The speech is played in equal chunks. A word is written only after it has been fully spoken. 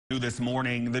New this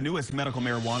morning, the newest medical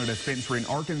marijuana dispensary in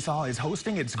Arkansas is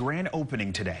hosting its grand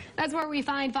opening today. That's where we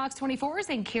find Fox 24's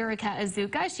Kirika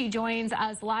Azuka. She joins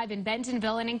us live in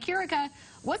Bentonville. And in Kirika,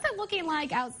 what's it looking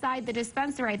like outside the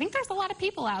dispensary? I think there's a lot of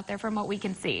people out there from what we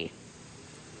can see.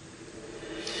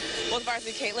 Well,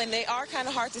 Varsity Caitlin, they are kind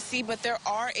of hard to see, but there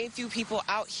are a few people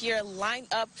out here lined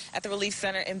up at the ReLeaf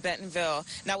Center in Bentonville.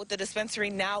 Now, with the dispensary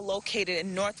now located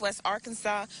in northwest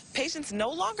Arkansas, patients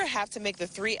no longer have to make the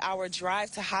 3-hour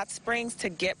drive to Hot Springs to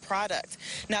get product.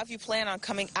 Now, if you plan on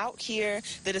coming out here,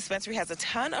 the dispensary has a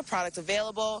ton of products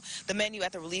available. The menu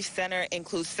at the ReLeaf Center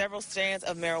includes several strands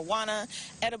of marijuana,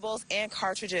 edibles, and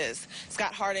cartridges.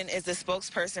 Scott Harden is the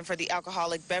spokesperson for the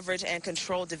Alcoholic Beverage and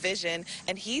Control Division,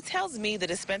 and he tells me the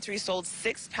dispensary sold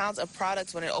 6 pounds of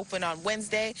products when it opened on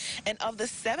Wednesday, and of the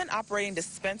 7 operating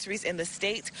dispensaries in the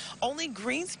state, only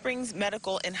Green Springs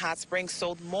Medical in Hot Springs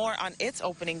sold more on its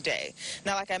opening day.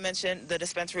 Now, like I mentioned, the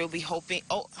dispensary will be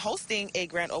hosting a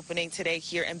grand opening today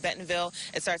here in Bentonville.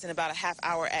 It starts in about a half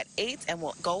hour at 8 and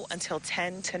will go until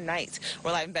 10 tonight.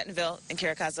 We're live in Bentonville.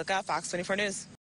 Kirika Azuka, Fox 24 News.